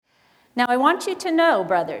Now, I want you to know,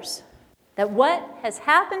 brothers, that what has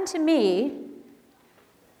happened to me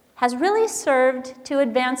has really served to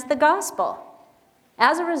advance the gospel.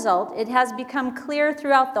 As a result, it has become clear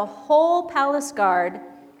throughout the whole palace guard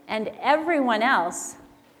and everyone else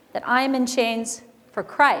that I am in chains for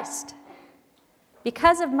Christ.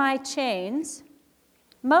 Because of my chains,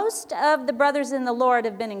 most of the brothers in the Lord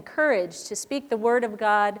have been encouraged to speak the word of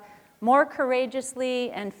God more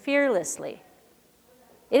courageously and fearlessly.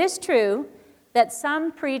 It is true that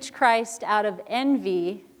some preach Christ out of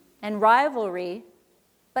envy and rivalry,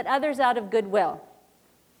 but others out of goodwill.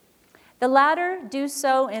 The latter do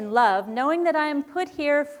so in love, knowing that I am put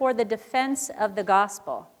here for the defense of the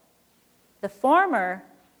gospel. The former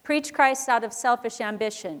preach Christ out of selfish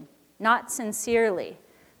ambition, not sincerely,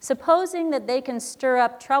 supposing that they can stir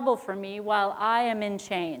up trouble for me while I am in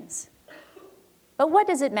chains. But what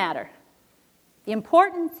does it matter? The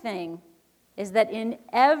important thing is that in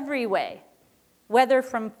every way, whether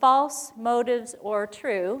from false motives or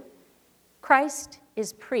true, Christ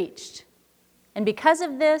is preached. And because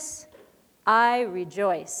of this, I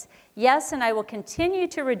rejoice. Yes, and I will continue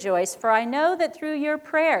to rejoice, for I know that through your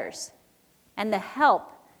prayers and the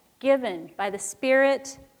help given by the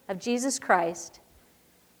Spirit of Jesus Christ,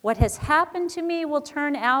 what has happened to me will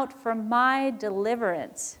turn out for my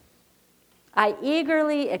deliverance. I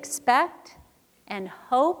eagerly expect and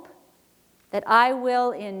hope that I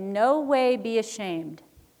will in no way be ashamed,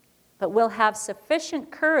 but will have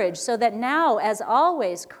sufficient courage so that now, as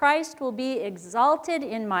always, Christ will be exalted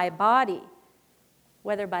in my body,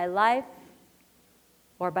 whether by life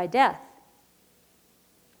or by death.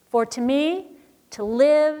 For to me, to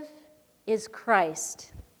live is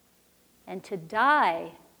Christ, and to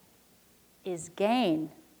die is gain.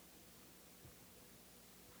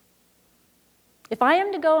 If I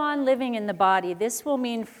am to go on living in the body, this will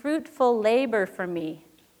mean fruitful labor for me.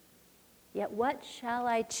 Yet what shall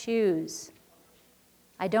I choose?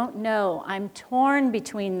 I don't know. I'm torn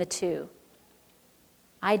between the two.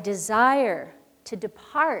 I desire to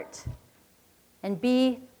depart and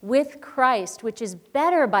be with Christ, which is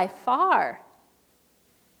better by far.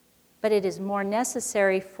 But it is more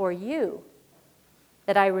necessary for you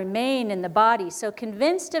that I remain in the body. So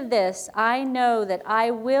convinced of this, I know that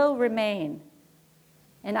I will remain,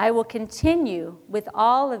 and I will continue with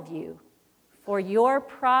all of you for your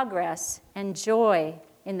progress and joy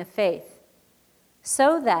in the faith,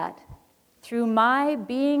 so that through my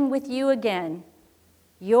being with you again,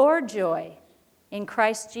 your joy in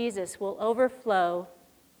Christ Jesus will overflow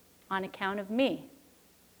on account of me.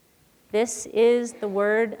 This is the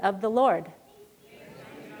word of the Lord.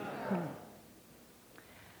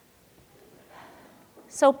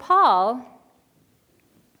 So Paul,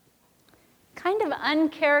 kind of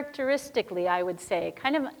uncharacteristically, I would say,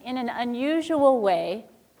 kind of in an unusual way,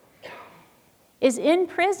 is in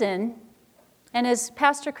prison, and as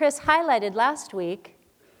Pastor Chris highlighted last week,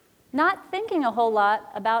 not thinking a whole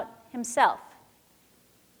lot about himself.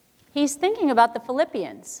 He's thinking about the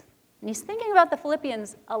Philippians, and he's thinking about the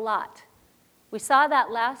Philippians a lot. We saw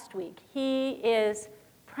that last week. He is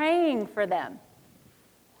praying for them.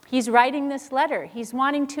 He's writing this letter. He's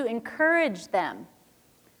wanting to encourage them.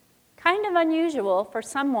 Kind of unusual for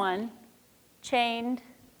someone chained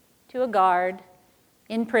to a guard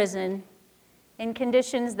in prison in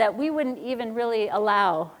conditions that we wouldn't even really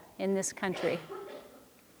allow in this country.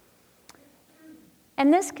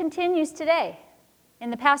 And this continues today. In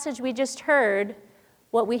the passage we just heard,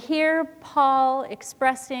 what we hear Paul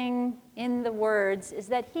expressing in the words is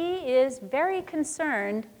that he is very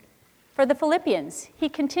concerned for the Philippians. He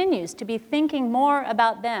continues to be thinking more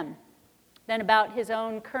about them than about his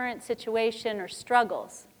own current situation or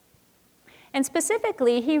struggles. And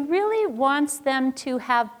specifically, he really wants them to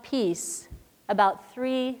have peace about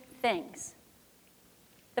three things.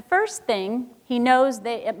 The first thing he knows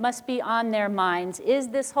that it must be on their minds is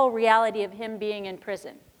this whole reality of him being in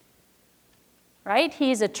prison. Right?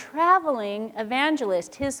 He's a traveling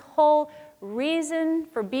evangelist. His whole reason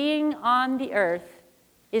for being on the earth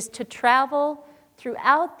is to travel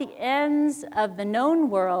throughout the ends of the known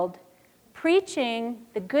world, preaching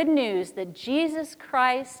the good news that Jesus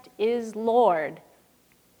Christ is Lord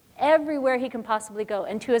everywhere he can possibly go,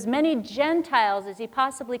 and to as many Gentiles as he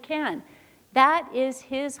possibly can. That is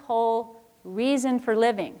his whole reason for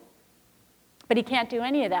living. But he can't do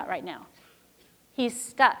any of that right now. He's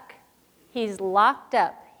stuck. He's locked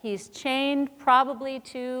up. He's chained probably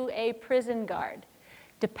to a prison guard,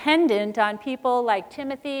 dependent on people like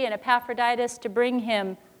Timothy and Epaphroditus to bring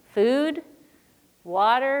him food,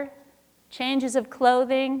 water, changes of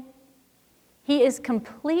clothing. He is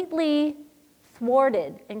completely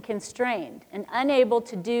thwarted and constrained and unable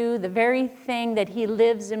to do the very thing that he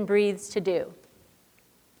lives and breathes to do.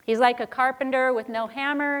 He's like a carpenter with no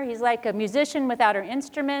hammer. He's like a musician without her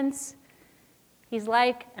instruments. He's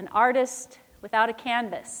like an artist without a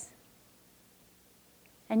canvas.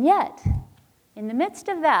 And yet, in the midst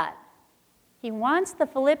of that, he wants the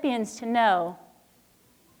Philippians to know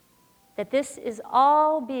that this is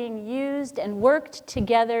all being used and worked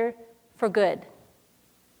together for good.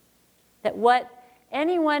 That what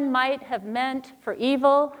anyone might have meant for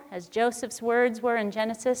evil, as Joseph's words were in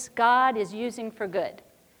Genesis, God is using for good.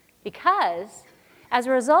 Because as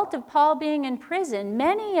a result of Paul being in prison,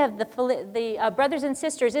 many of the brothers and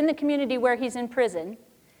sisters in the community where he's in prison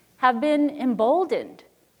have been emboldened.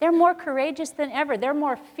 They're more courageous than ever. They're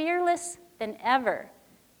more fearless than ever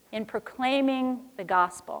in proclaiming the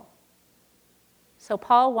gospel. So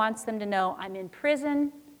Paul wants them to know, I'm in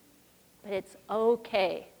prison, but it's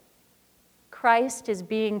okay. Christ is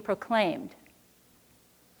being proclaimed.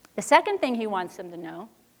 The second thing he wants them to know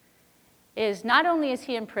is not only is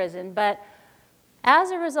he in prison, but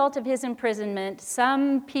as a result of his imprisonment,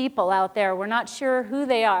 some people out there, we're not sure who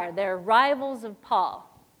they are, they're rivals of Paul.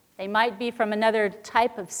 They might be from another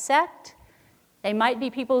type of sect. They might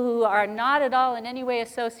be people who are not at all in any way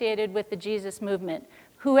associated with the Jesus movement.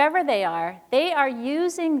 Whoever they are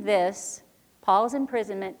using this, Paul's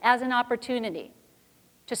imprisonment, as an opportunity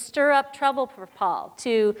to stir up trouble for Paul,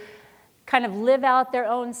 to kind of live out their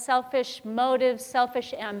own selfish motives,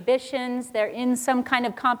 selfish ambitions. They're in some kind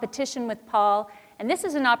of competition with Paul. And this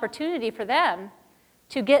is an opportunity for them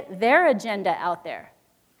to get their agenda out there,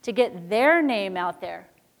 to get their name out there,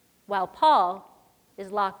 while Paul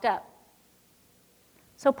is locked up.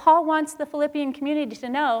 So Paul wants the Philippian community to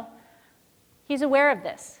know he's aware of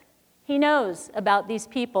this. He knows about these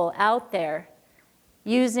people out there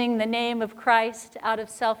using the name of Christ out of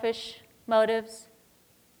selfish motives.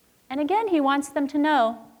 And again, he wants them to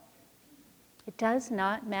know it does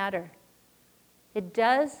not matter. It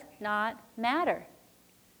does not matter.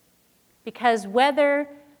 Because whether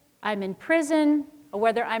I'm in prison or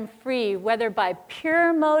whether I'm free, whether by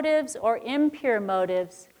pure motives or impure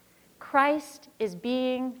motives, Christ is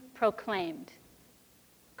being proclaimed.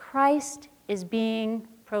 Christ is being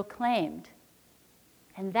proclaimed.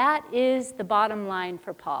 And that is the bottom line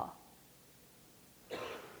for Paul.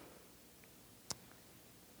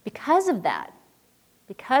 Because of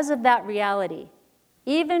that reality,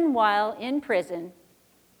 even while in prison,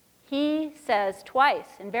 he says twice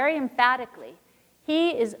and very emphatically, he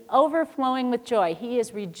is overflowing with joy. He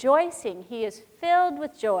is rejoicing. He is filled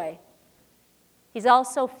with joy. He's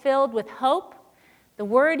also filled with hope. The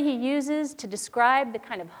word he uses to describe the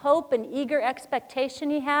kind of hope and eager expectation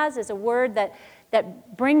he has is a word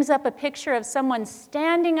that brings up a picture of someone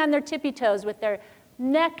standing on their tippy toes with their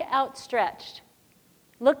neck outstretched,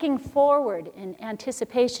 looking forward in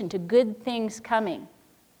anticipation to good things coming.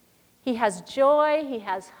 He has joy, he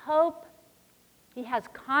has hope, he has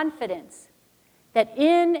confidence that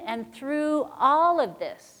in and through all of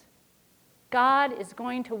this, God is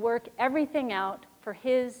going to work everything out for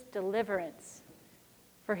his deliverance,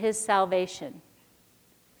 for his salvation.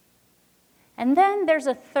 And then there's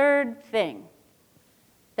a third thing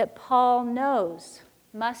that Paul knows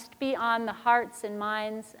must be on the hearts and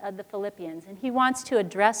minds of the Philippians, and he wants to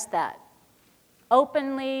address that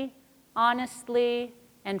openly, honestly,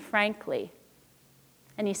 and frankly.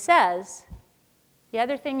 And he says, the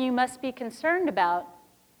other thing you must be concerned about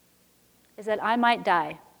is that I might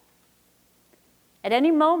die. At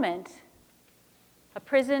any moment, a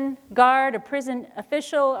prison guard, a prison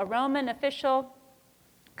official, a Roman official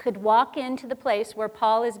could walk into the place where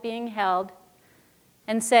Paul is being held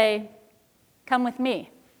and say, come with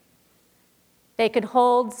me. They could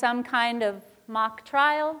hold some kind of mock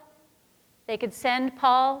trial. They could send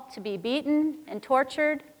Paul to be beaten and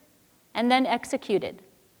tortured and then executed.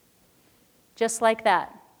 Just like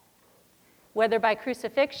that. Whether by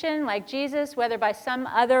crucifixion, like Jesus, whether by some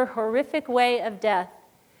other horrific way of death,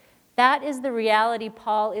 that is the reality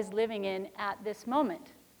Paul is living in at this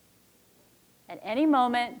moment. At any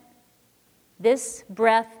moment, this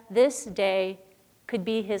breath, this day, could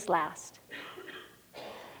be his last.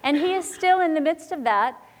 And he is still in the midst of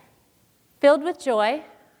that, filled with joy,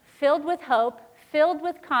 filled with hope, filled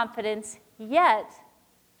with confidence, yet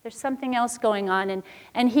there's something else going on.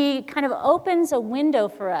 And he kind of opens a window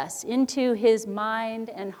for us into his mind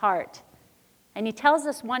and heart. And he tells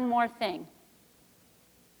us one more thing.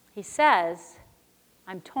 He says,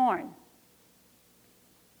 I'm torn.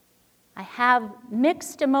 I have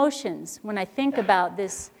mixed emotions when I think about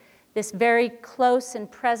this very close and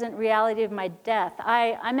present reality of my death.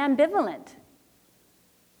 I'm ambivalent.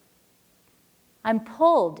 I'm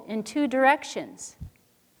pulled in two directions.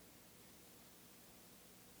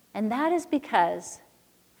 And that is because,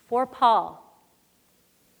 for Paul,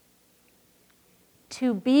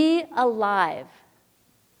 to be alive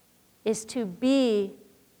is to be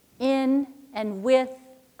in and with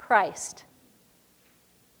Christ.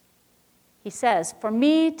 He says, "For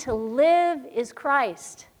me to live is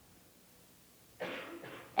Christ."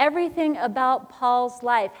 Everything about Paul's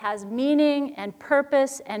life has meaning and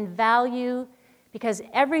purpose and value because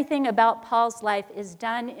everything about Paul's life is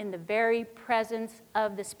done in the very presence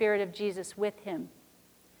of the Spirit of Jesus with him.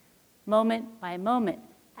 Moment by moment,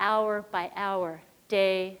 hour by hour,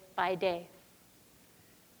 day by day.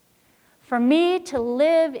 "For me to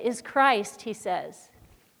live is Christ," he says,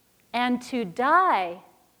 "and to die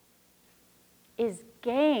is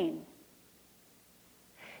gain."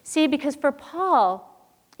 See, because for Paul,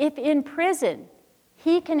 if in prison,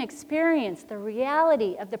 he can experience the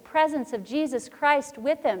reality of the presence of Jesus Christ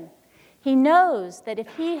with him, he knows that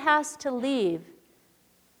if he has to leave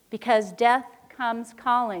because death comes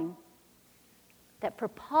calling, that for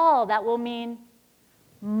Paul that will mean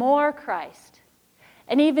more Christ,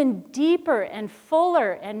 an even deeper and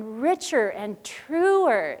fuller and richer and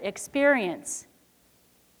truer experience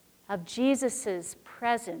of Jesus'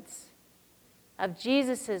 presence, of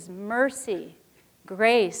Jesus' mercy,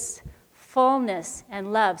 grace, fullness,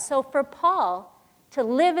 and love. So for Paul, to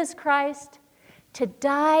live is Christ, to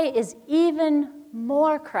die is even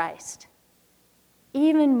more Christ.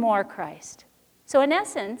 Even more Christ. So in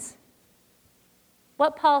essence,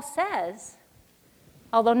 what Paul says,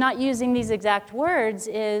 although not using these exact words,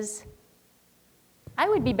 is, I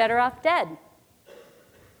would be better off dead.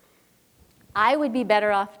 I would be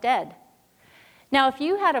better off dead. Now, if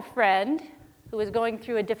you had a friend who was going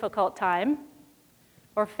through a difficult time,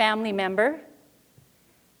 or family member,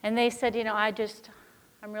 and they said,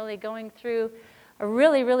 I'm really going through a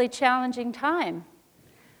really, really challenging time.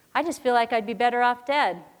 I just feel like I'd be better off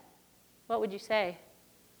dead. What would you say?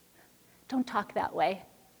 Don't talk that way.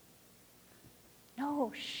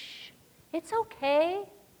 No, shh. It's okay.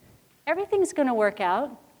 Everything's going to work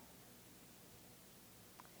out.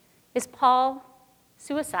 Is Paul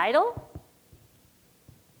suicidal?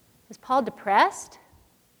 Is Paul depressed?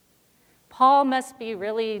 Paul must be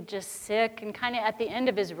really just sick and kind of at the end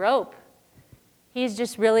of his rope. He's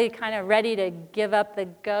just really kind of ready to give up the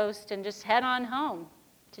ghost and just head on home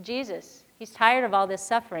to Jesus. He's tired of all this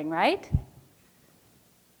suffering, right?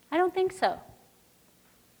 I don't think so.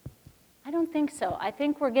 I don't think so. I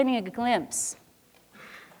think we're getting a glimpse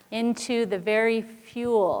into the very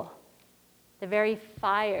fuel, the very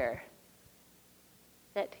fire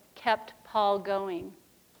that kept Paul going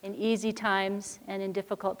in easy times and in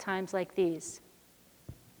difficult times like these.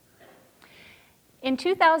 In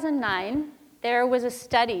 2009, there was a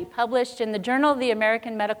study published in the Journal of the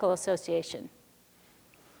American Medical Association.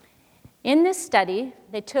 In this study,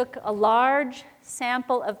 they took a large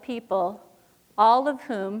sample of people, all of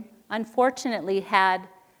whom, unfortunately, had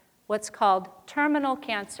what's called terminal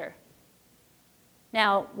cancer.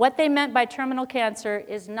 Now, what they meant by terminal cancer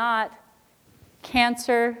is not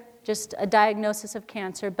cancer, just a diagnosis of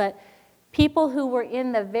cancer, but people who were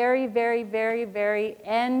in the very, very, very, very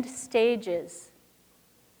end stages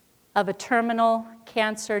of a terminal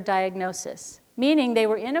cancer diagnosis, meaning they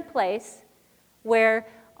were in a place where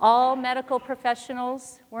all medical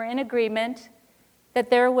professionals were in agreement that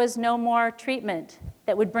there was no more treatment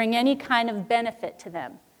that would bring any kind of benefit to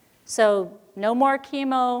them. So no more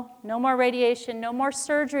chemo, no more radiation, no more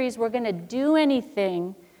surgeries were going to do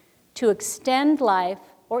anything to extend life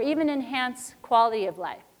or even enhance quality of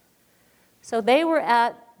life. So they were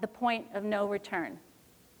at the point of no return.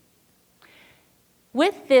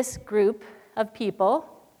 With this group of people,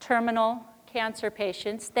 terminal cancer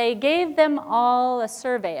patients, they gave them all a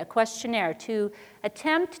survey, a questionnaire, to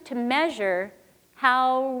attempt to measure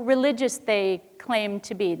how religious they claimed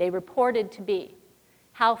to be, they reported to be,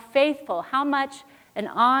 how faithful, how much an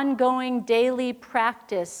ongoing daily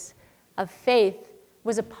practice of faith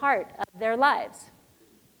was a part of their lives.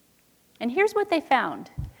 And here's what they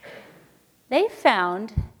found. They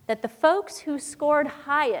found that the folks who scored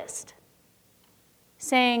highest,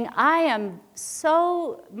 saying,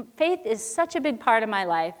 faith is such a big part of my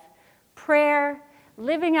life, prayer,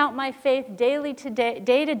 living out my faith day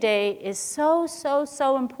to day is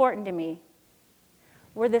so important to me,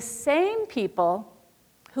 were the same people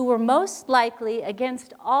who were most likely,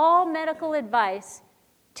 against all medical advice,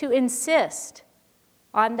 to insist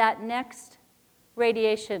on that next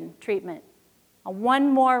radiation treatment, one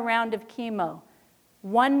more round of chemo,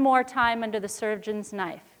 one more time under the surgeon's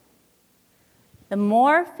knife. The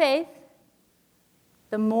more faith,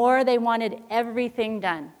 the more they wanted everything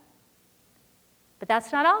done. But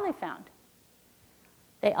that's not all they found.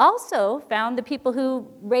 They also found the people who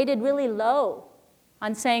rated really low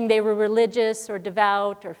on saying they were religious or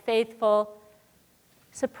devout or faithful.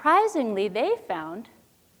 Surprisingly, they found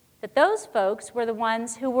that those folks were the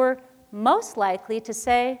ones who were most likely to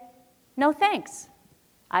say, no thanks.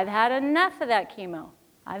 I've had enough of that chemo.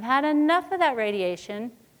 I've had enough of that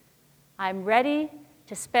radiation. I'm ready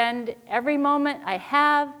to spend every moment I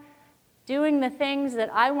have doing the things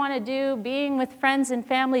that I want to do, being with friends and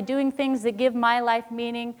family, doing things that give my life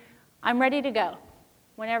meaning. I'm ready to go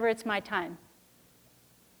whenever it's my time.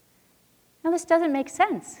 Now, this doesn't make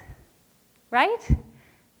sense, right?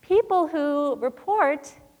 People who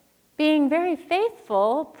report being very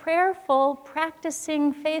faithful, prayerful,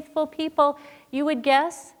 practicing, faithful people, you would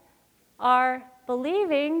guess, are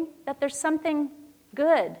believing that there's something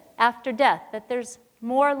good after death, that there's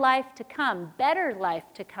more life to come, better life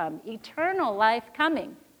to come, eternal life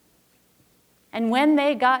coming. And when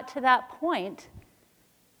they got to that point,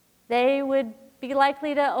 they would be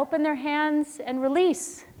likely to open their hands and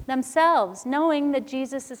release themselves, knowing that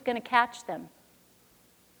Jesus is going to catch them.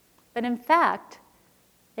 But in fact,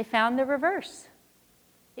 they found the reverse.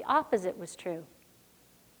 The opposite was true.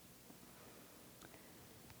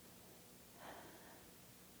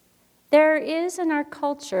 There is in our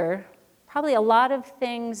culture probably a lot of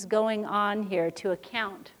things going on here to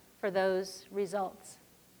account for those results.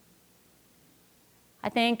 I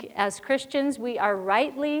think as Christians, we are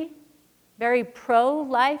rightly very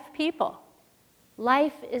pro-life people.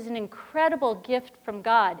 Life is an incredible gift from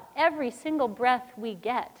God. Every single breath we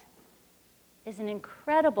get is an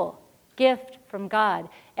incredible gift from God.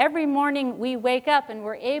 Every morning we wake up and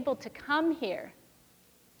we're able to come here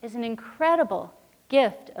is an incredible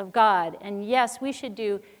gift of God. And yes, we should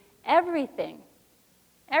do everything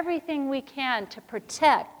we can to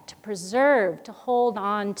protect, to preserve, to hold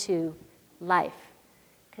on to life,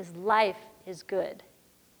 because life is good.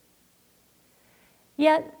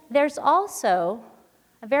 Yet there's also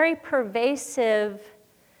a very pervasive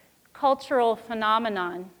cultural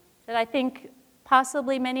phenomenon that I think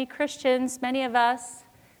possibly many Christians, many of us,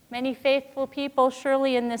 many faithful people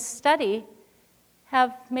surely in this study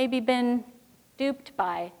have maybe been duped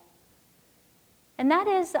by. And that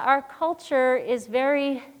is, our culture is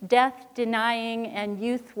very death-denying and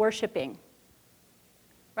youth-worshiping.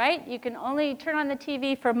 Right? You can only turn on the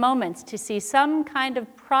TV for moments to see some kind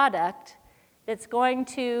of product that's going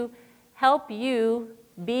to help you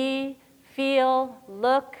be, feel,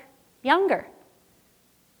 look younger.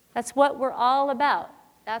 That's what we're all about.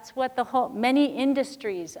 That's what many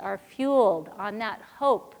industries are fueled on, that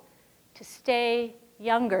hope to stay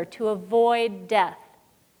younger, to avoid death.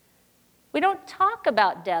 We don't talk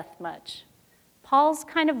about death much. Paul's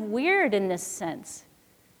kind of weird in this sense.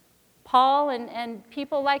 Paul and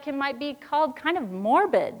people like him might be called kind of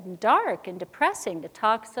morbid and dark and depressing to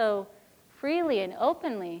talk so freely and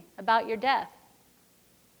openly about your death.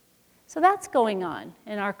 So that's going on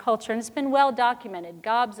in our culture, and it's been well documented.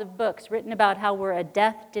 Gobs of books written about how we're a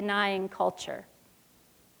death-denying culture.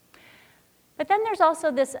 But then there's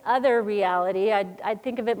also this other reality, I'd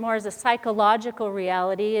think of it more as a psychological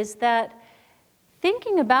reality, is that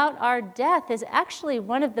thinking about our death is actually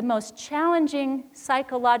one of the most challenging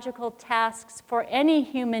psychological tasks for any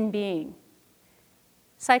human being.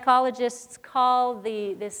 Psychologists call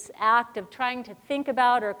this act of trying to think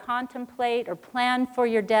about or contemplate or plan for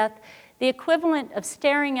your death the equivalent of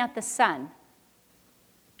staring at the sun.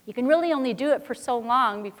 You can really only do it for so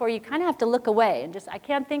long before you kind of have to look away and just, I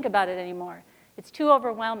can't think about it anymore. It's too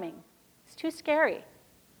overwhelming. It's too scary.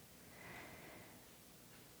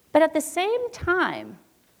 But at the same time,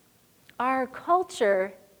 our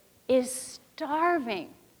culture is starving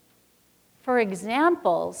for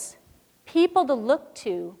examples, people to look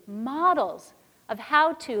to, models of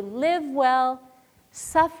how to live well,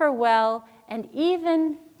 suffer well, and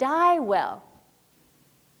even die well.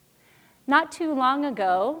 Not too long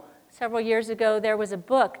ago, several years ago, there was a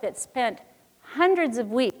book that spent hundreds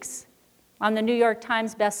of weeks on the New York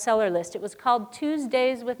Times bestseller list. It was called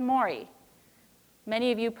Tuesdays with Morrie.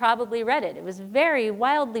 Many of you probably read it. It was very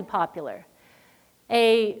wildly popular.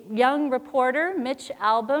 A young reporter, Mitch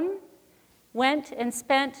Albom, went and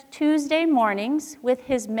spent Tuesday mornings with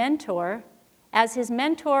his mentor as his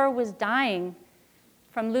mentor was dying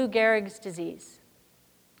from Lou Gehrig's disease.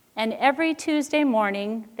 And every Tuesday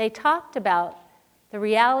morning, they talked about the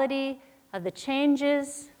reality of the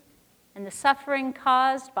changes and the suffering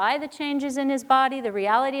caused by the changes in his body, the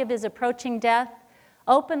reality of his approaching death,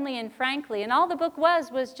 openly and frankly. And all the book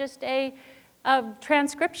was just a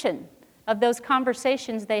transcription of those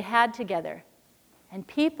conversations they had together. and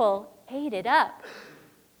people ate it up.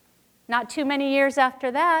 Not too many years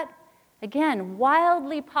after that, again,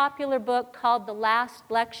 wildly popular book called The Last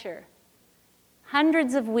Lecture.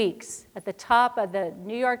 Hundreds of weeks at the top of the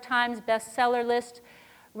New York Times bestseller list.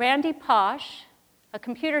 Randy Pausch, a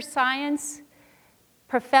computer science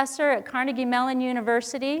professor at Carnegie Mellon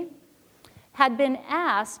University, had been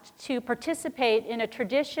asked to participate in a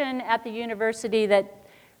tradition at the university that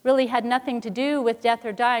really had nothing to do with death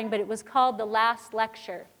or dying, but it was called The Last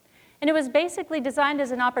Lecture. And it was basically designed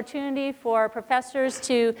as an opportunity for professors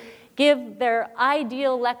to give their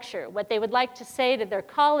ideal lecture, what they would like to say to their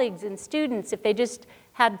colleagues and students if they just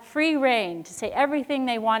had free rein to say everything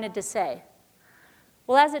they wanted to say.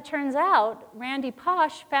 Well, as it turns out, Randy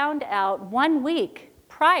Pausch found out 1 week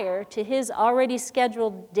prior to his already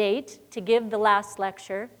scheduled date to give the last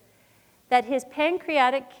lecture that his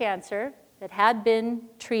pancreatic cancer that had been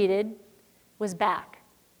treated was back.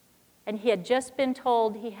 And he had just been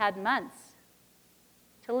told he had months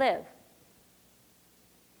to live.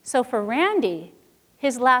 So for Randy,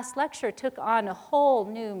 his last lecture took on a whole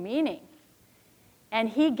new meaning. And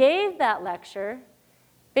he gave that lecture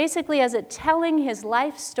basically as a telling his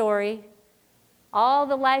life story, all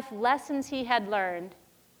the life lessons he had learned.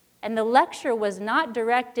 And the lecture was not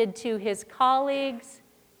directed to his colleagues,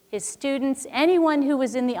 his students, anyone who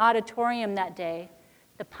was in the auditorium that day.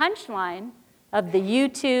 The punchline of the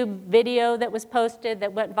YouTube video that was posted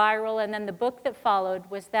that went viral and then the book that followed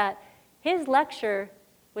was that his lecture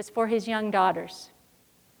was for his young daughters,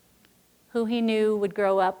 who he knew would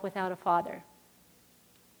grow up without a father.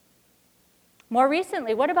 More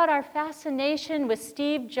recently, what about our fascination with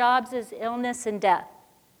Steve Jobs' illness and death?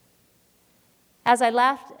 As I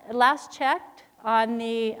last checked on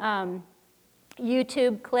the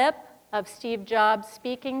YouTube clip of Steve Jobs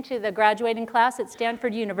speaking to the graduating class at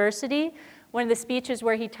Stanford University, one of the speeches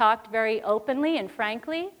where he talked very openly and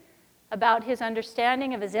frankly about his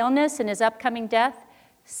understanding of his illness and his upcoming death,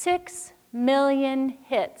 6 million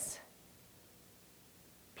hits.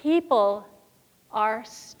 People are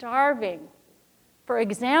starving for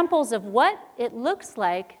examples of what it looks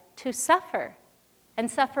like to suffer and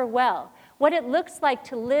suffer well, what it looks like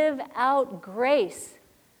to live out grace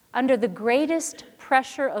under the greatest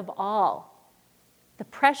pressure of all, the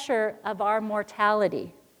pressure of our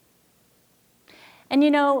mortality. And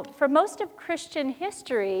you know, for most of Christian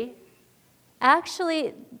history,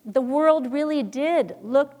 actually, the world really did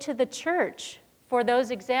look to the church for those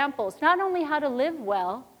examples, not only how to live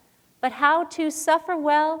well, but how to suffer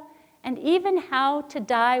well and even how to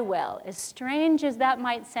die well, as strange as that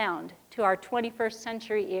might sound to our 21st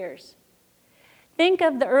century ears. Think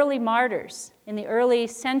of the early martyrs in the early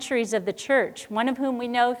centuries of the church, one of whom we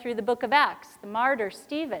know through the book of Acts, the martyr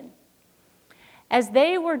Stephen. As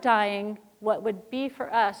they were dying what would be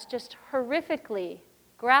for us just horrifically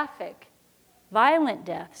graphic, violent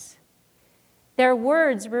deaths, their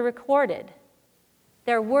words were recorded.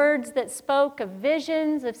 Their words that spoke of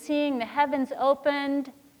visions, of seeing the heavens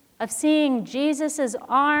opened, of seeing Jesus'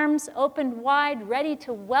 arms opened wide, ready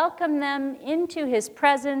to welcome them into his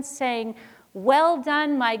presence, saying, "Well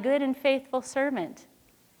done, my good and faithful servant."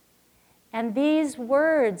 And these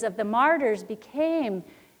words of the martyrs became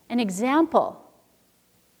an example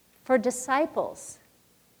for disciples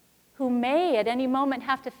who may at any moment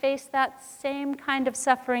have to face that same kind of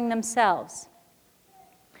suffering themselves.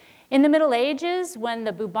 In the Middle Ages, when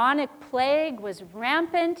the bubonic plague was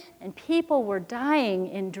rampant and people were dying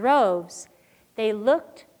in droves, they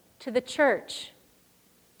looked to the church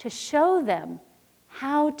to show them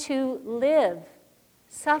how to live,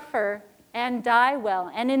 suffer, and die well.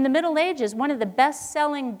 And in the Middle Ages, one of the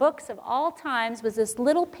best-selling books of all times was this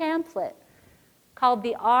little pamphlet called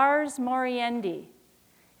the Ars Moriendi.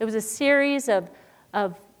 It was a series of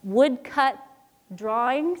woodcut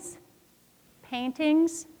drawings,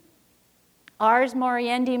 paintings. Ars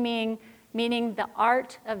Moriendi meaning the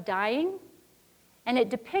art of dying. And it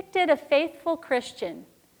depicted a faithful Christian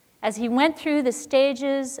as he went through the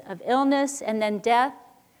stages of illness and then death,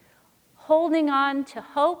 holding on to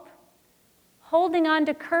hope, holding on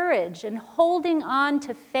to courage, and holding on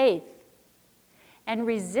to faith, and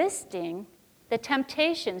resisting the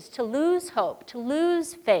temptations to lose hope, to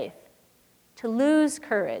lose faith, to lose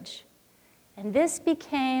courage. And this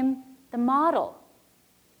became the model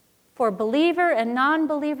for believer and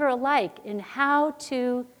non-believer alike in how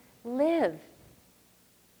to live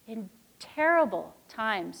in terrible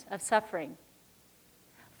times of suffering.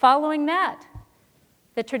 Following that,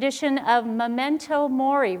 the tradition of memento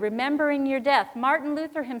mori, remembering your death. Martin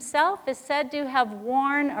Luther himself is said to have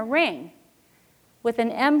worn a ring with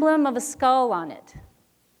an emblem of a skull on it.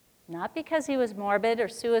 Not because he was morbid or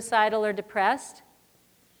suicidal or depressed,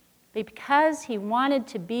 but because he wanted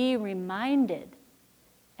to be reminded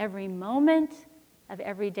every moment of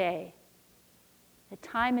every day that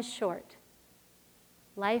time is short,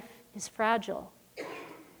 life is fragile.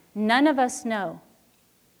 None of us know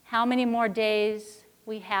how many more days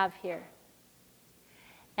we have here.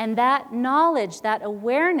 And that knowledge, that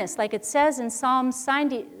awareness, like it says in Psalm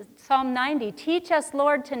 90, teach us,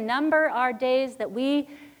 Lord, to number our days that we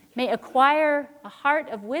may acquire a heart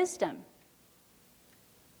of wisdom.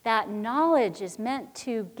 That knowledge is meant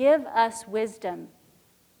to give us wisdom,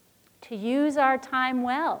 to use our time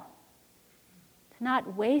well, to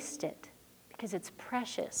not waste it, because it's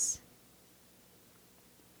precious.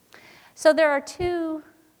 So there are two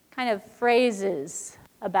kind of phrases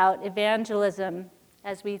about evangelism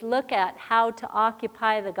as we look at how to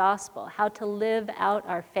occupy the gospel, how to live out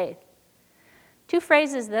our faith. Two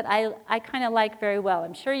phrases that I kind of like very well.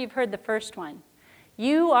 I'm sure you've heard the first one.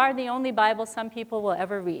 You are the only Bible some people will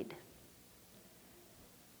ever read.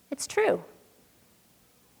 It's true.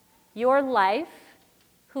 Your life,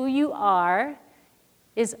 who you are,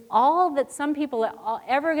 is all that some people are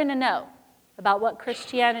ever going to know about what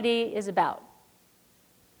Christianity is about.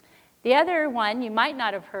 The other one you might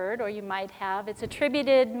not have heard, or you might have, it's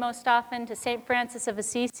attributed most often to St. Francis of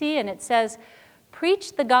Assisi, and it says,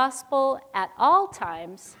 preach the gospel at all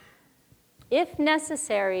times. If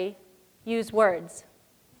necessary, use words.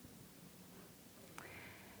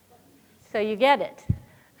 So you get it.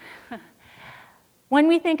 When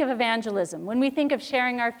we think of evangelism, when we think of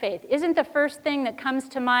sharing our faith, isn't the first thing that comes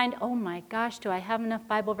to mind, oh my gosh, do I have enough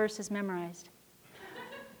Bible verses memorized?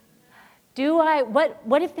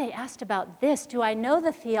 What if they asked about this? Do I know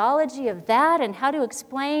the theology of that and how to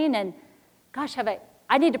explain? And gosh,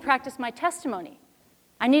 I need to practice my testimony.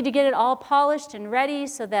 I need to get it all polished and ready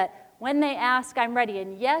so that when they ask, I'm ready.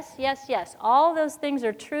 And yes, yes, yes, all those things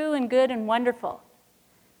are true and good and wonderful.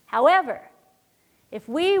 However, if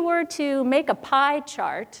we were to make a pie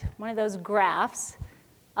chart, one of those graphs,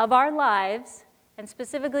 of our lives, and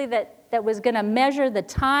specifically that was going to measure the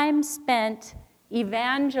time spent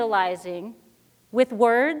evangelizing with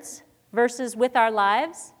words versus with our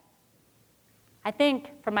lives, I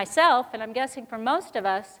think for myself, and I'm guessing for most of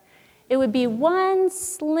us, it would be one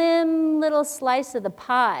slim little slice of the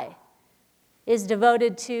pie is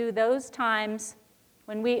devoted to those times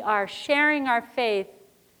when we are sharing our faith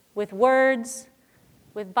with words,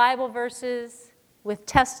 with Bible verses, with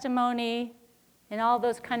testimony, in all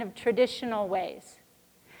those kind of traditional ways.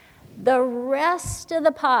 The rest of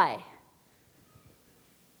the pie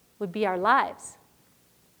would be our lives,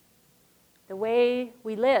 the way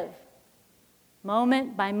we live,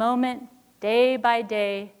 moment by moment, day by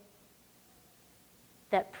day,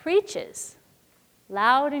 that preaches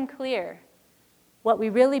loud and clear what we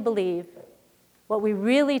really believe, what we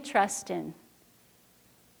really trust in,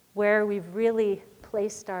 where we've really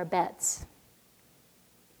placed our bets.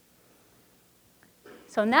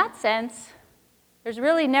 So in that sense, there's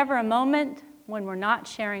really never a moment when we're not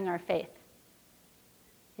sharing our faith.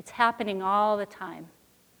 It's happening all the time.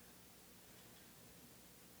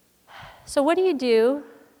 So what do you do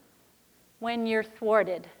when you're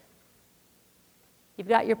thwarted? You've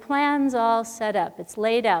got your plans all set up. It's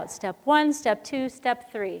laid out. Step 1, step 2,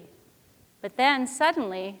 step 3. But then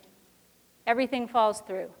suddenly, everything falls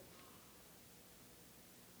through.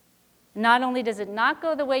 Not only does it not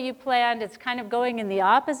go the way you planned, it's kind of going in the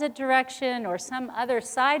opposite direction or some other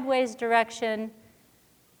sideways direction.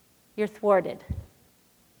 You're thwarted.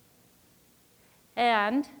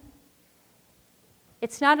 And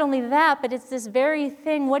it's not only that, but it's this very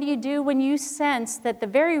thing. What do you do when you sense that the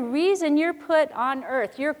very reason you're put on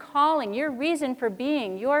earth, your calling, your reason for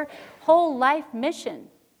being, your whole life mission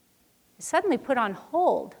is suddenly put on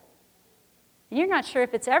hold? And you're not sure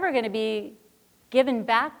if it's ever going to be given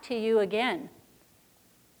back to you again.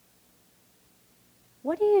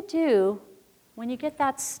 What do you do when you get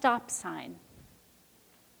that stop sign?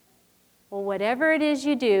 Well, whatever it is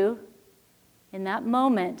you do in that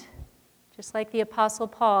moment, just like the Apostle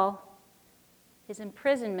Paul, his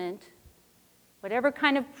imprisonment, whatever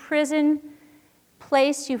kind of prison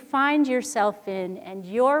place you find yourself in, and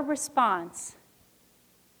your response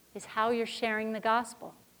is how you're sharing the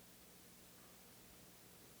gospel.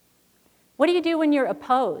 What do you do when you're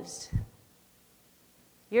opposed?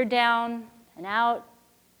 You're down and out,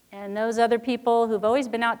 and those other people who've always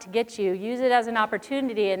been out to get you use it as an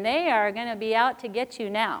opportunity, and they are going to be out to get you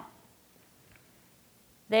now.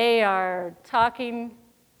 They are talking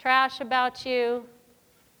trash about you.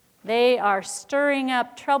 They are stirring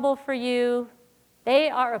up trouble for you. They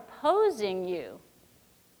are opposing you.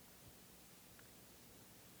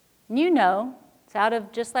 And you know, It's out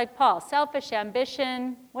of, just like Paul, selfish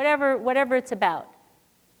ambition, whatever it's about.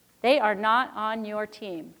 They are not on your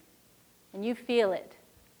team, and you feel it.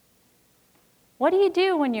 What do you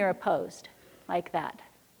do when you're opposed like that?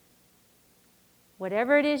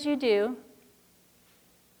 Whatever it is you do,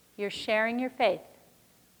 you're sharing your faith.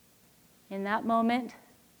 In that moment,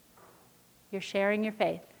 you're sharing your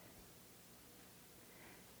faith.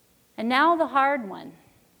 And now the hard one.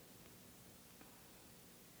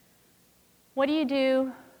 What do you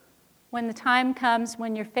do when the time comes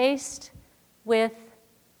when you're faced with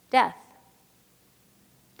death?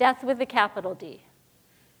 Death with a capital D.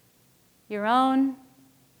 Your own,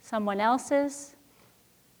 someone else's.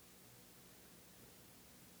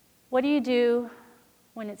 What do you do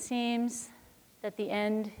when it seems that the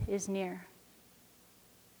end is near?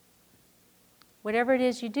 Whatever it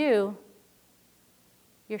is you do,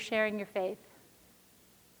 you're sharing your faith.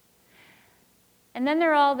 And then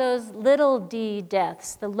there are all those little d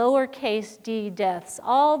deaths, the lowercase d deaths,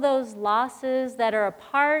 all those losses that are a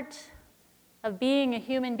part of being a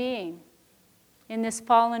human being in this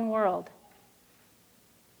fallen world.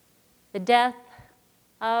 The death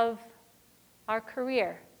of our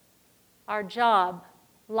career, our job,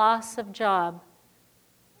 loss of job,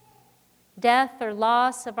 death or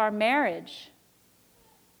loss of our marriage,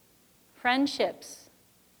 friendships,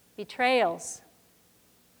 betrayals.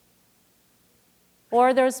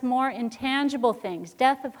 Or there's more intangible things,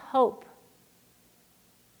 death of hope,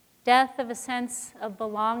 death of a sense of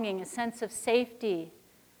belonging, a sense of safety,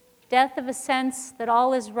 death of a sense that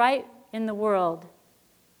all is right in the world,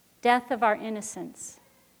 death of our innocence.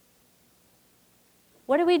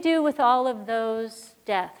 What do we do with all of those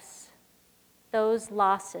deaths, those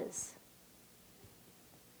losses?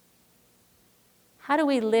 How do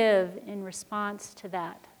we live in response to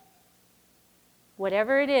that?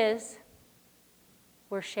 Whatever it is,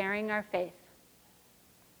 we're sharing our faith.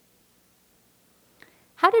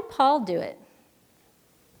 How did Paul do it?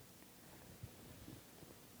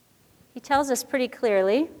 He tells us pretty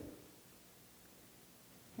clearly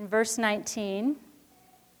in verse 19.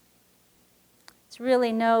 It's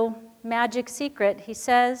really no magic secret. He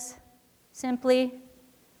says simply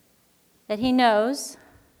that he knows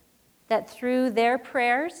that through their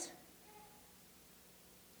prayers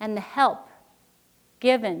and the help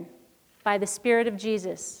given by the Spirit of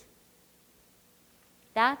Jesus,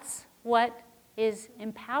 that's what is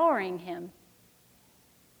empowering him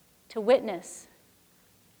to witness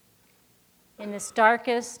in this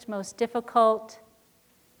darkest, most difficult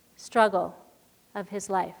struggle of his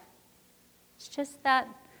life. It's just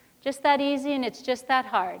that easy, and it's just that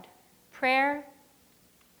hard. Prayer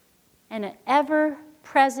and an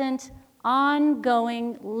ever-present,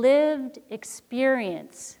 ongoing, lived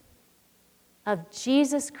experience of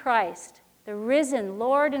Jesus Christ, the risen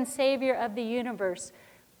Lord and Savior of the universe,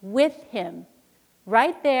 with him,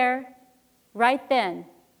 right there, right then,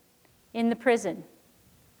 in the prison.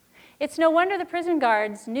 It's no wonder the prison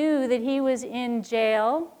guards knew that he was in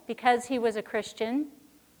jail because he was a Christian,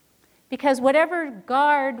 because whatever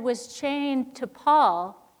guard was chained to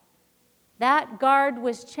Paul, that guard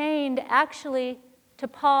was chained actually to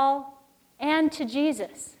Paul and to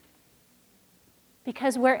Jesus.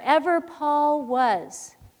 Because wherever Paul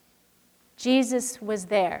was, Jesus was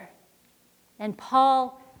there. And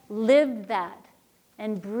Paul lived that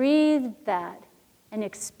and breathed that and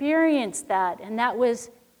experienced that. And that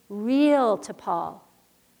was real to Paul,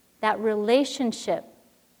 that relationship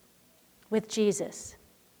with Jesus.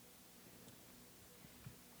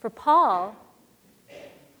 For Paul,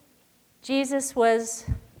 Jesus was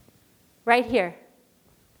right here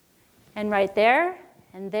and right there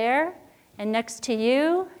and there, and next to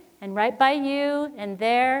you, and right by you, and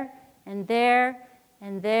there, and there,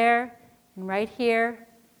 and there, and right here,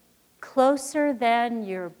 closer than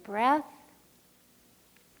your breath,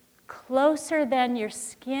 closer than your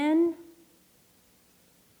skin,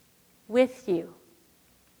 with you,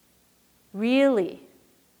 really,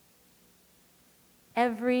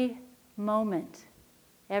 every moment,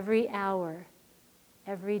 every hour,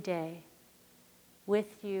 every day,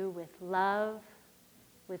 with you, with love,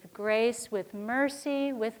 with grace, with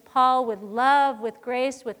mercy, with Paul, with love, with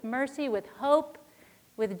grace, with mercy, with hope,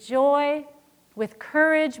 with joy, with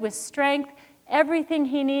courage, with strength, everything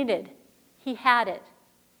he needed, he had it.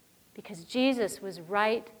 Because Jesus was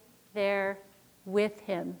right there with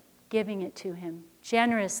him, giving it to him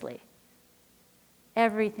generously.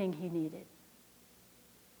 Everything he needed.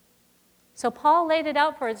 So Paul laid it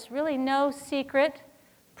out for us. It's really no secret.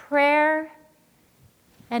 Prayer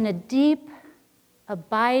and a deep,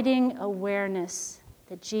 abiding awareness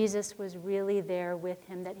that Jesus was really there with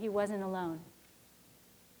him, that he wasn't alone.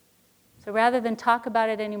 So rather than talk about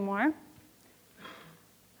it anymore,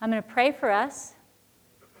 I'm going to pray for us,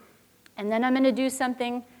 and then I'm going to do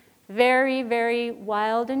something very, very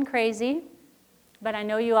wild and crazy, but I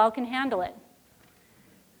know you all can handle it.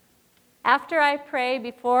 After I pray,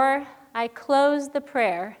 before I close the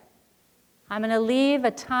prayer, I'm going to leave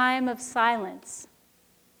a time of silence.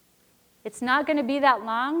 It's not going to be that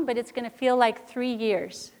long, but it's going to feel like 3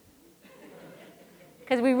 years,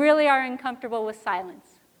 because we really are uncomfortable with silence.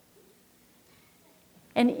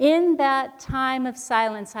 And in that time of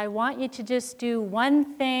silence, I want you to just do one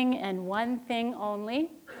thing and one thing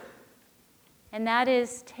only, and that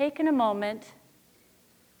is taking a moment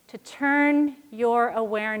to turn your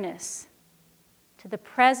awareness to the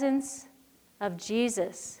presence of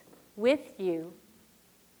Jesus with you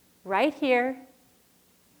right here,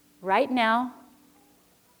 right now,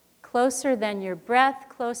 closer than your breath,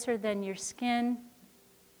 closer than your skin,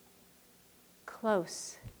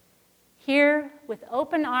 close. Here with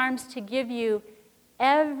open arms to give you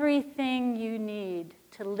everything you need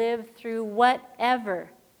to live through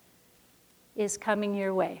whatever is coming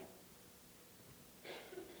your way.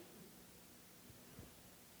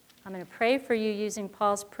 I'm going to pray for you using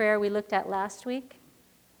Paul's prayer we looked at last week.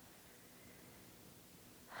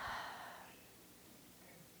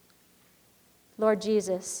 Lord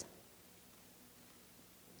Jesus,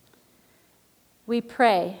 we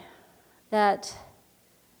pray that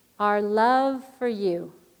our love for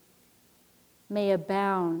you may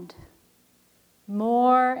abound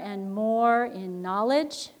more and more in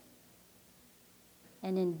knowledge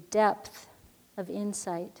and in depth of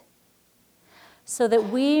insight, so that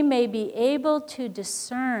we may be able to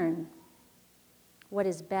discern what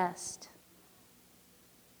is best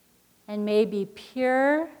and may be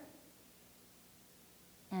pure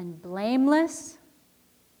and blameless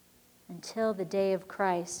until the day of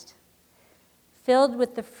Christ, filled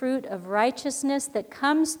with the fruit of righteousness that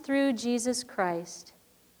comes through Jesus Christ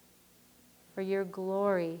for your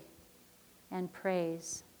glory and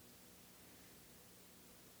praise.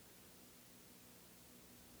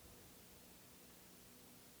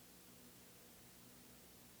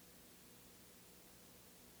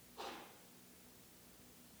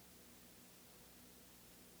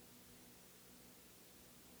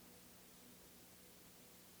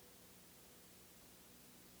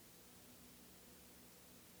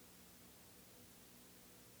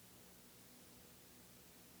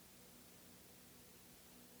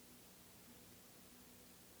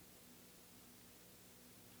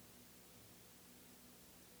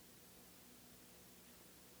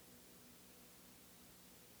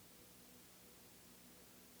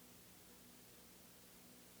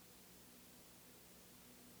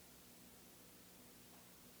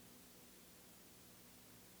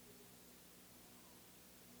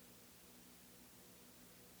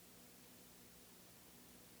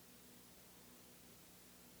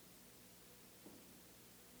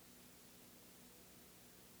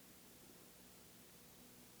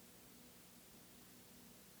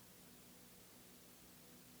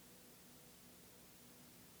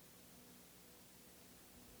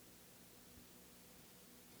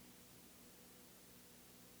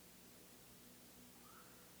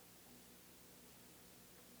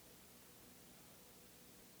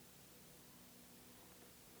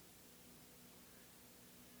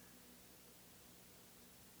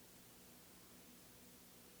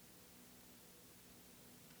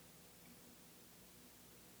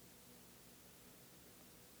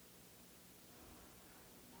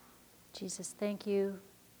 Jesus, thank you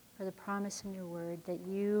for the promise in your word that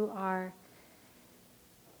you are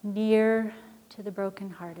near to the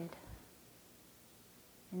brokenhearted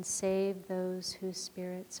and save those whose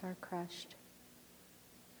spirits are crushed.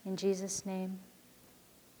 In Jesus' name,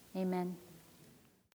 amen.